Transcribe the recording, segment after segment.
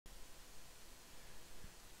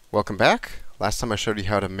Welcome back. Last time I showed you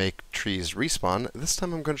how to make trees respawn. This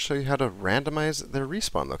time I'm going to show you how to randomize their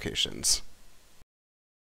respawn locations.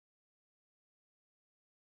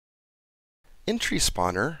 In Tree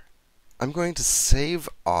Spawner, I'm going to save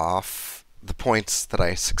off the points that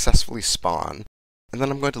I successfully spawn, and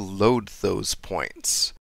then I'm going to load those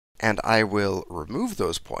points. And I will remove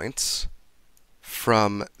those points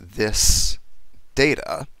from this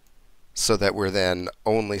data, so that we're then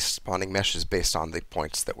only spawning meshes based on the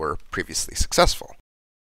points that were previously successful.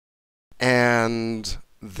 And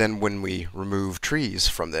then when we remove trees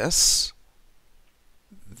from this,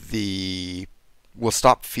 we'll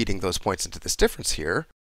stop feeding those points into this difference here,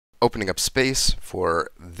 opening up space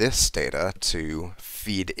for this data to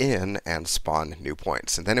feed in and spawn new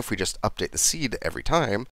points. And then if we just update the seed every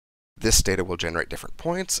time, this data will generate different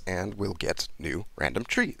points and we'll get new random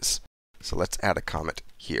trees. So let's add a comment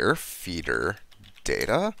here, feeder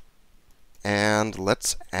data, and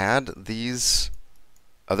let's add these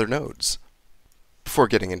other nodes. Before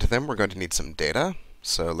getting into them, we're going to need some data.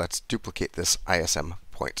 So let's duplicate this ISM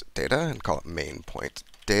point data and call it main point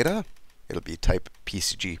data. It'll be type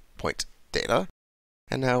PCG point data.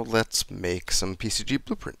 And now let's make some PCG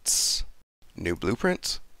blueprints. New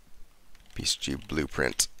blueprint, PCG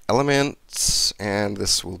blueprint elements, and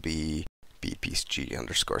this will be bpcg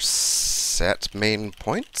underscore set main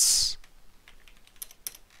points.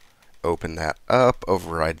 Open that up,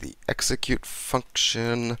 override the execute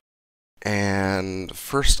function, and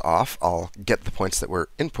first off, I'll get the points that we're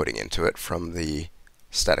inputting into it from the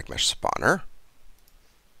static mesh spawner.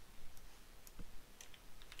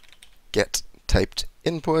 Get typed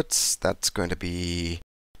inputs, that's going to be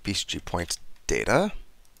PCG point data.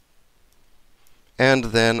 And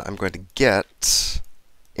then I'm going to get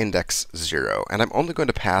index 0, and I'm only going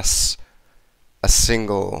to pass a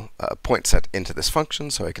single point set into this function,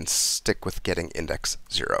 so I can stick with getting index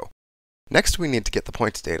 0. Next, we need to get the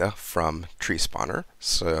points data from tree spawner,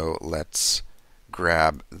 so let's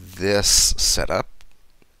grab this setup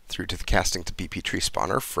through to the casting to BP tree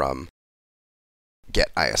spawner from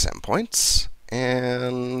get ISM points,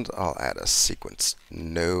 and I'll add a sequence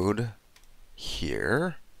node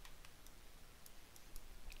here.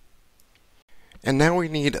 And now we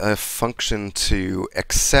need a function to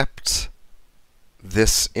accept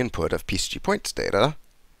this input of PCG points data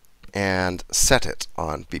and set it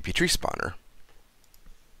on BP tree spawner.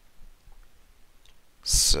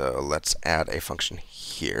 So let's add a function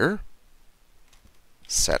here,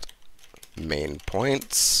 set main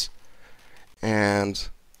points, and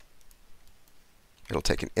it'll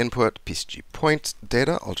take an input PCG point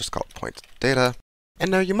data. I'll just call it point data. And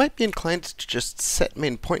now you might be inclined to just set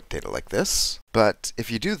main point data like this, but if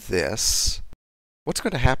you do this, what's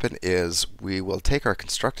going to happen is we will take our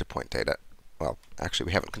constructed point data. Well, actually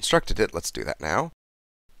we haven't constructed it, let's do that now.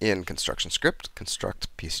 In construction script,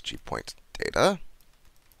 construct PCG point data,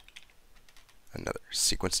 another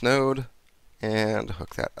sequence node, and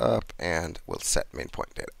hook that up, and we'll set main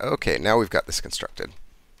point data. Okay, now we've got this constructed.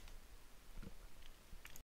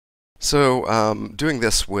 So doing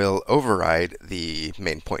this will override the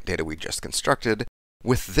main point data we just constructed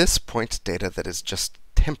with this point data that is just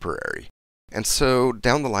temporary. And so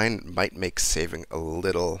down the line it might make saving a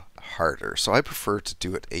little harder. So I prefer to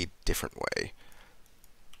do it a different way.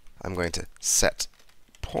 I'm going to set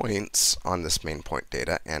points on this main point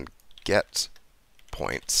data and get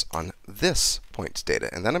points on this point data.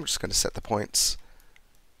 And then I'm just going to set the points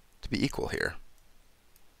to be equal here.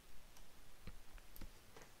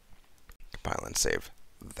 Compile and save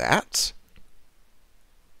that.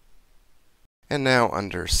 And now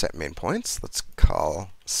under set main points, let's call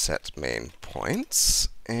set main points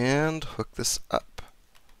and hook this up.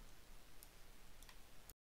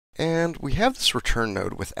 And we have this return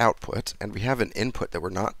node with output, and we have an input that we're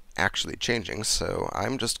not actually changing, so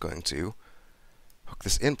I'm just going to hook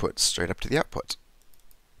this input straight up to the output.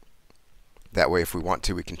 That way, if we want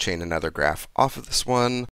to, we can chain another graph off of this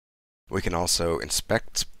one. We can also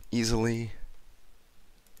inspect easily.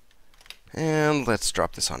 And let's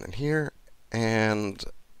drop this on in here. And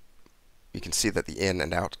you can see that the in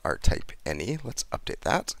and out are type any. Let's update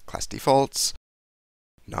that. Class defaults.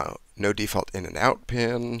 No default in and out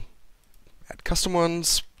pin. Add custom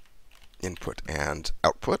ones. Input and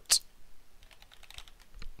output.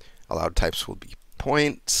 Allowed types will be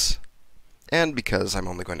point. And because I'm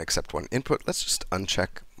only going to accept one input, let's just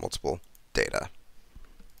uncheck multiple data.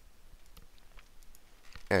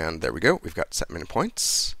 And there we go. We've got set main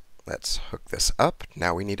points. Let's hook this up.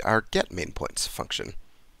 Now we need our get main points function.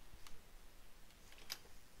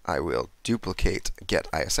 I will duplicate get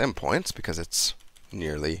ISM points because it's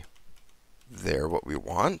nearly there what we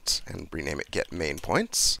want, and rename it get main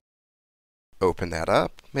points. open that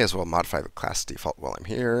up. May as well modify the class default while I'm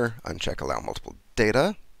here. Uncheck allow multiple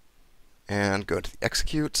data. And go to the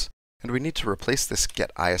execute. And we need to replace this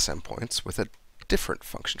get ISM points with a different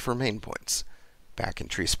function for main points. Back in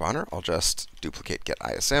tree spawner, I'll just duplicate get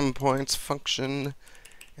ISM points function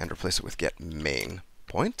and replace it with get main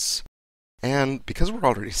points. And because we're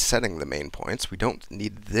already setting the main points, we don't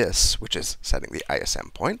need this, which is setting the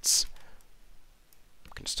ISM points.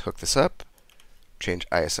 We can just hook this up, change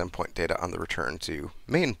ISM point data on the return to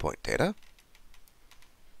main point data.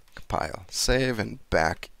 Compile, save, and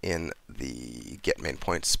back in the get main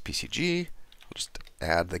points PCG, I'll just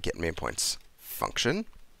add the get main points function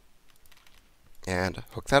and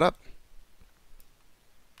hook that up.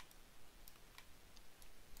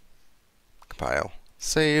 Compile,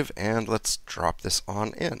 save, and let's drop this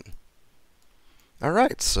on in.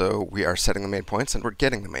 Alright, so we are setting the main points and we're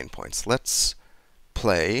getting the main points. Let's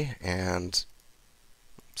play and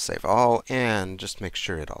save all and just make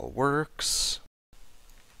sure it all works.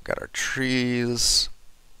 Got our trees.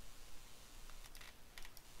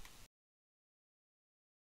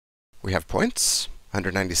 We have points,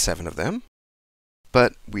 197 of them.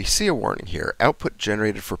 But we see a warning here. Output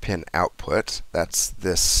generated for pin output, that's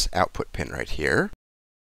this output pin right here,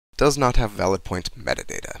 does not have valid point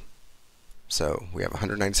metadata. So we have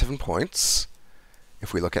 197 points.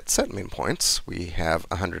 If we look at set main points, we have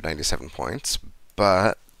 197 points,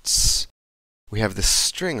 but we have this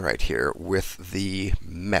string right here with the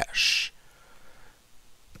mesh.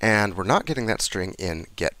 And we're not getting that string in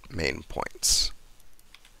get main points.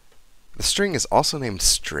 The string is also named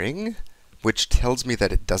string, which tells me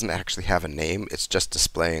that it doesn't actually have a name. It's just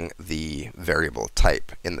displaying the variable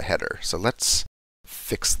type in the header. So let's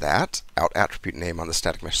fix that. Out attribute name on the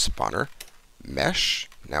static mesh spawner, mesh.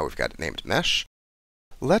 Now we've got it named mesh.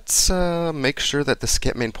 Let's make sure that this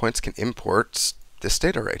get main points can import this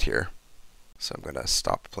data right here. So I'm going to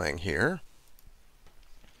stop playing here.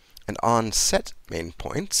 And on set main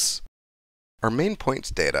points, our main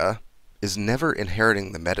points data is never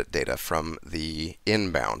inheriting the metadata from the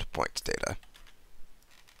inbound points data.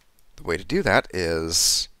 The way to do that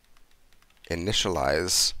is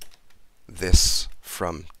initialize this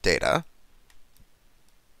from data.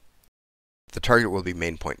 The target will be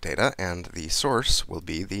main point data, and the source will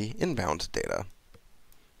be the inbound data.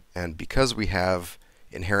 And because we have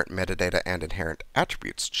inherent metadata and inherent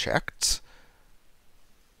attributes checked,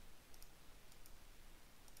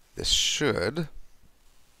 this should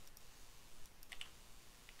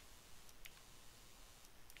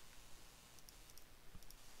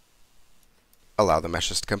allow the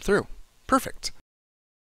meshes to come through. Perfect.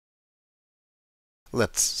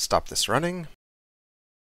 Let's stop this running.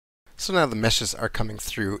 So now the meshes are coming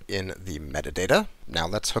through in the metadata. Now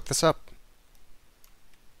let's hook this up.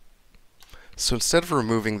 So instead of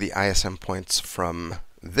removing the ISM points from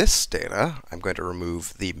this data, I'm going to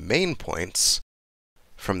remove the main points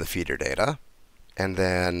from the feeder data, and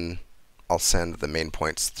then I'll send the main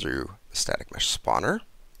points through the static mesh spawner.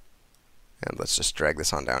 And let's just drag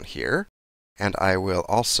this on down here. And I will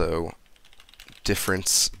also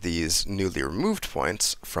difference these newly removed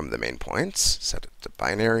points from the main points, set it to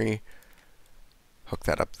binary, hook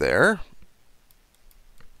that up there.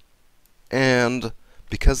 And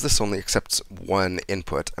because this only accepts one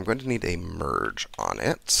input, I'm going to need a merge on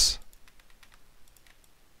it,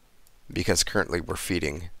 because currently we're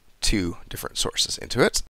feeding two different sources into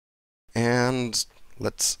it. And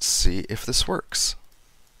let's see if this works.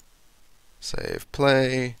 Save,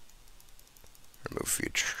 play, remove a few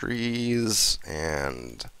trees,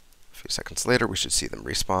 and a few seconds later we should see them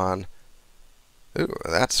respawn. Ooh,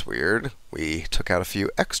 that's weird. We took out a few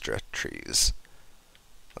extra trees.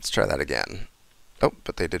 Let's try that again. Oh,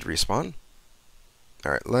 but they did respawn.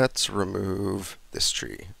 Alright, let's remove this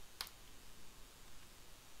tree.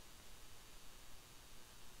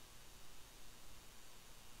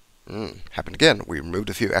 Happened again. We removed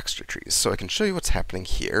a few extra trees. So I can show you what's happening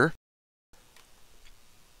here.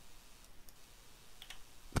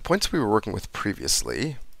 The points we were working with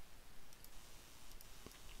previously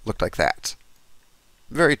looked like that.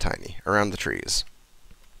 Very tiny, around the trees.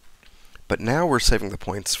 But now we're saving the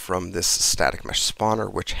points from this static mesh spawner,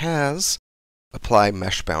 which has apply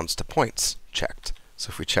mesh bounds to points checked.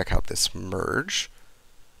 So if we check out this merge,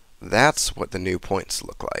 that's what the new points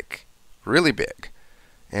look like. Really big.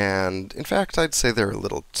 And in fact, I'd say they're a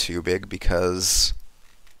little too big because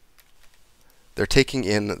they're taking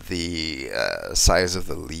in the size of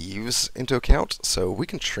the leaves into account, so we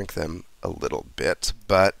can shrink them a little bit,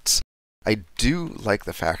 but I do like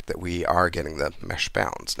the fact that we are getting the mesh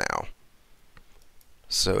bounds now.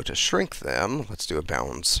 So to shrink them, let's do a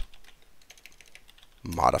bounds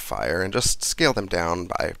modifier and just scale them down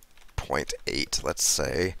by 0.8, let's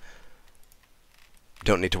say.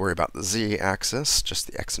 Don't need to worry about the z-axis, just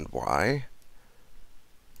the x and y.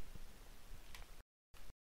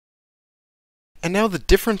 And now the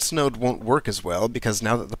difference node won't work as well, because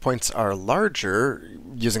now that the points are larger,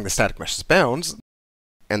 using the static mesh as bounds,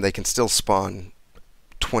 and they can still spawn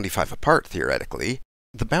 25 apart, theoretically,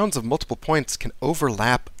 the bounds of multiple points can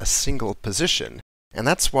overlap a single position, and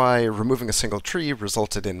that's why removing a single tree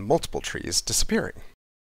resulted in multiple trees disappearing.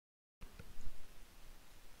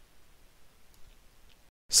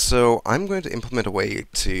 So I'm going to implement a way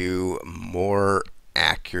to more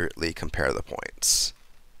accurately compare the points.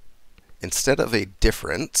 Instead of a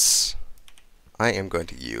difference, I am going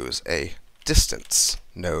to use a distance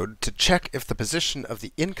node to check if the position of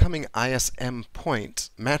the incoming ISM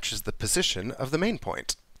point matches the position of the main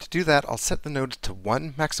point. To do that, I'll set the node to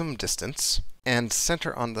 1 maximum distance and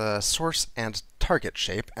center on the source and target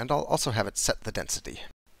shape, and I'll also have it set the density.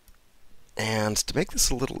 And to make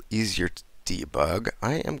this a little easier to debug,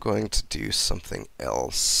 I am going to do something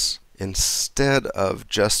else. Instead of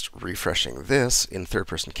just refreshing this in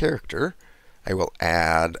third-person character, I will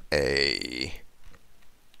add a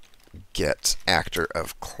get actor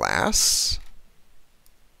of class.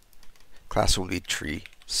 Class will be tree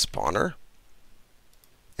spawner.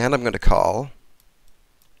 And I'm going to call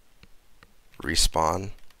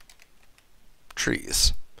respawn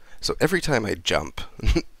trees. So every time I jump,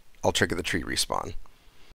 I'll trigger the tree respawn.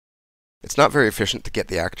 It's not very efficient to get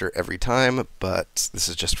the actor every time, but this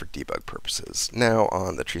is just for debug purposes. Now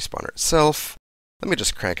on the tree spawner itself, let me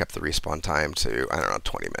just crank up the respawn time to, I don't know,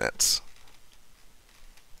 20 minutes.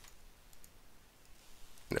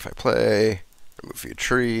 And if I play, remove a few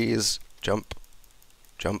trees, jump,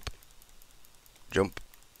 jump, jump.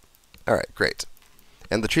 Alright, great.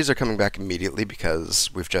 And the trees are coming back immediately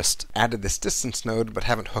because we've just added this distance node but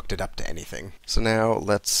haven't hooked it up to anything. So now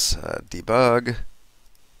let's debug.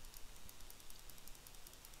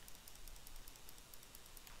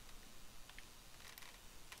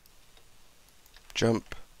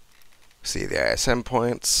 Jump, see the ISM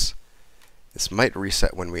points. This might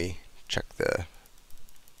reset when we check the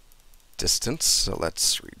distance, so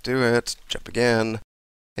let's redo it, jump again,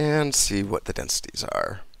 and see what the densities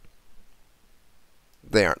are.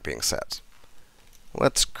 They aren't being set.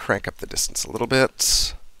 Let's crank up the distance a little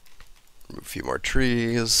bit, remove a few more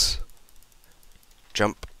trees,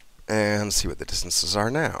 jump, and see what the distances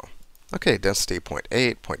are now. Okay, density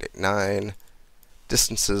 0.8, 0.89,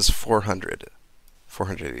 distances 400.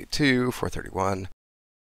 482, 431.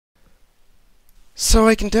 So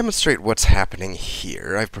I can demonstrate what's happening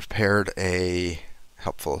here. I've prepared a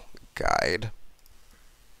helpful guide.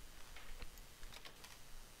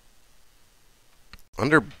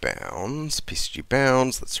 Under bounds, PCG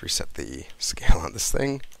bounds, let's reset the scale on this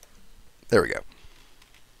thing. There we go.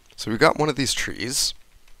 So we've got one of these trees,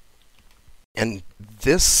 and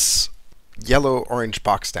this yellow-orange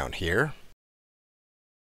box down here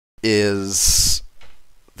is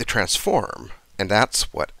the transform, and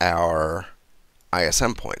that's what our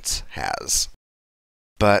ISM points has.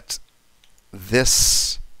 But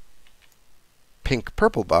this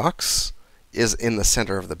pink-purple box is in the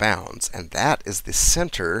center of the bounds, and that is the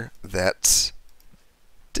center that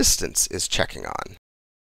distance is checking on.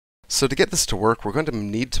 So to get this to work, we're going to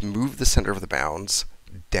need to move the center of the bounds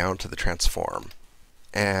down to the transform.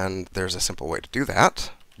 And there's a simple way to do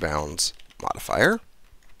that. Bounds modifier.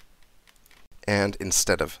 And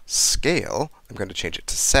instead of scale, I'm going to change it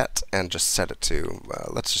to set and just set it to,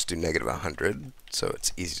 let's just do -100 so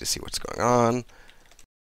it's easy to see what's going on.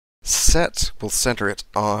 Set will center it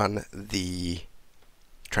on the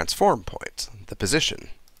transform point, the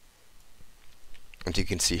position. And you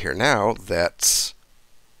can see here now that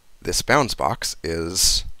this bounds box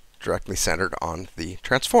is directly centered on the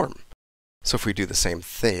transform. So if we do the same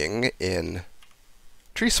thing in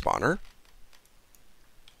tree spawner,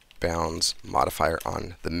 bounds modifier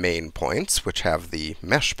on the main points, which have the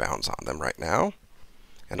mesh bounds on them right now,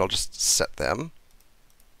 and I'll just set them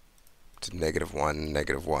to -1,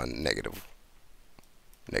 -1,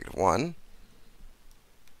 -1.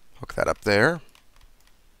 Hook that up there.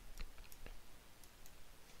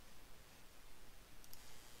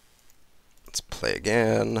 Let's play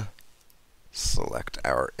again, select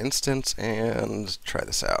our instance, and try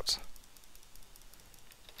this out.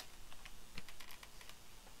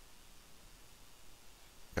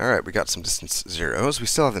 Alright, we got some distance zeros. We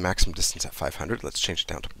still have the maximum distance at 500. Let's change it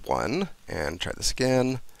down to 1 and try this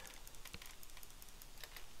again.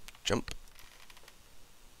 Jump.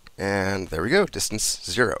 And there we go, distance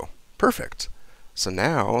 0. Perfect. So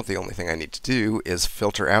now the only thing I need to do is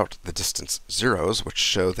filter out the distance zeros, which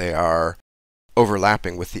show they are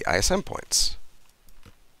overlapping with the ISM points.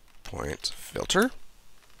 Point filter.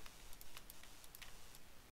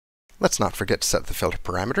 Let's not forget to set the filter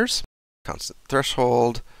parameters. Constant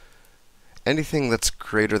threshold. Anything that's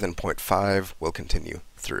greater than 0.5 will continue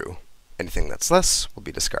through. Anything that's less will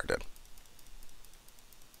be discarded.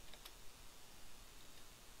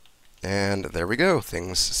 And there we go.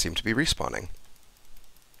 Things seem to be respawning.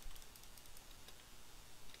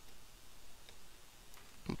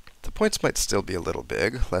 The points might still be a little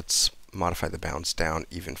big. Let's modify the bounds down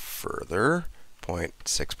even further.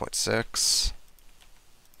 0.6.6.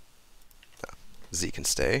 Z can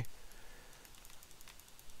stay.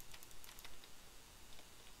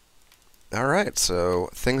 Alright, so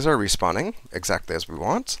things are respawning exactly as we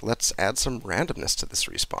want. Let's add some randomness to this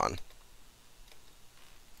respawn.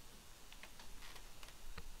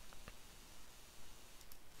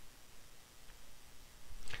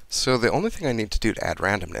 So the only thing I need to do to add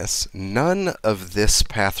randomness, none of this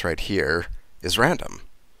path right here is random.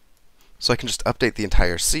 So I can just update the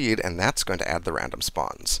entire seed, and that's going to add the random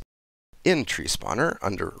spawns. In Tree Spawner,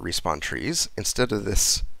 under Respawn Trees, instead of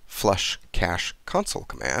this flush cache console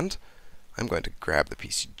command, I'm going to grab the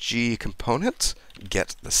PCG component,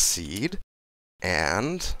 get the seed,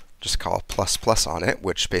 and just call ++ on it,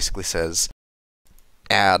 which basically says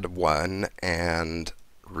add 1 and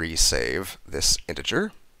resave this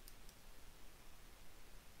integer.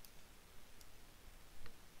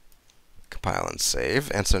 Compile and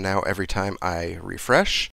save, and so now every time I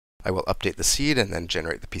refresh, I will update the seed and then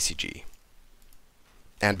generate the PCG.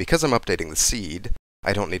 And because I'm updating the seed,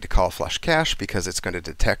 I don't need to call flush cache because it's going to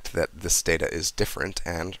detect that this data is different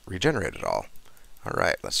and regenerate it all.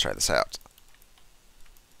 Alright, let's try this out.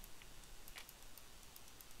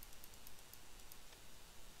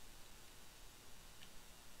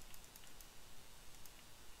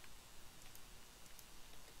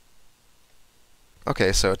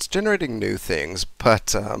 Okay, so it's generating new things,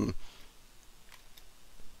 but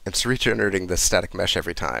it's regenerating the static mesh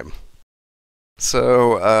every time.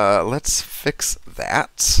 So let's fix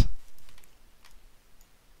that.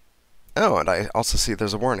 Oh, and I also see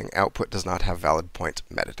there's a warning. Output does not have valid point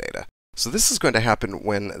metadata. So this is going to happen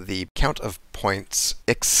when the count of points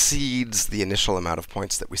exceeds the initial amount of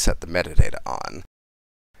points that we set the metadata on.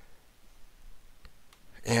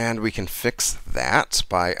 And we can fix that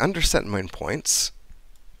by under set main points.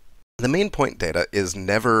 The main point data is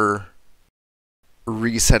never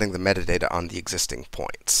resetting the metadata on the existing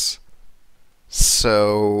points.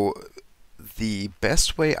 So the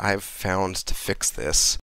best way I've found to fix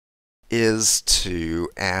this is to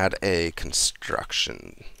add a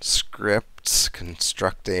construction script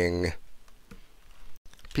constructing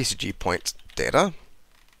PCG point data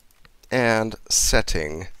and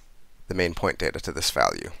setting the main point data to this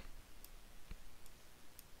value.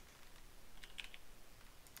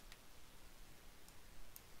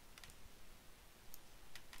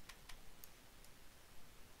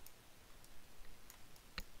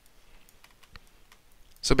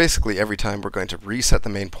 So basically, every time we're going to reset the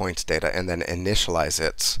main point data and then initialize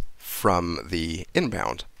it from the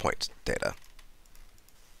inbound point data.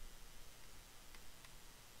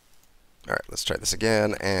 All right, let's try this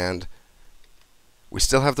again, and we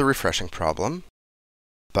still have the refreshing problem,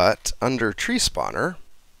 but under Tree Spawner,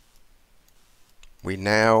 we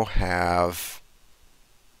now have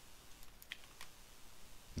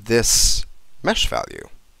this mesh value.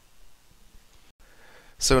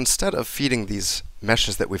 So instead of feeding these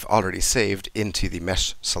meshes that we've already saved into the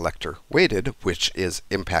mesh selector weighted, which is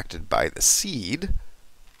impacted by the seed,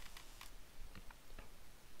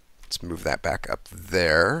 let's move that back up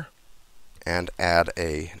there and add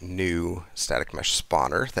a new static mesh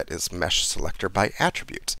spawner that is mesh selector by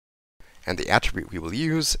attribute. And the attribute we will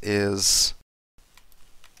use is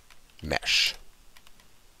mesh.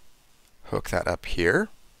 Hook that up here.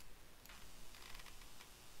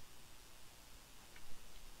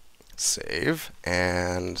 Save,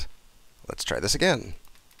 and let's try this again.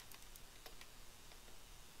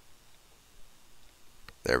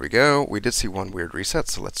 There we go. We did see one weird reset,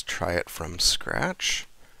 so let's try it from scratch.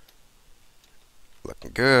 Looking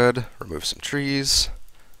good. Remove some trees.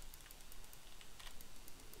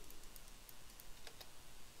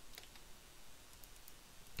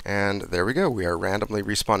 And there we go. We are randomly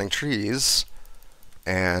respawning trees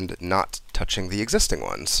and not touching the existing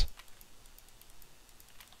ones.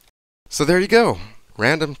 So there you go,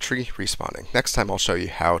 random tree respawning. Next time I'll show you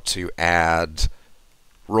how to add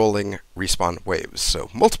rolling respawn waves, so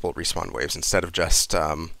multiple respawn waves instead of just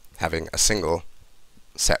having a single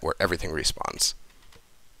set where everything respawns.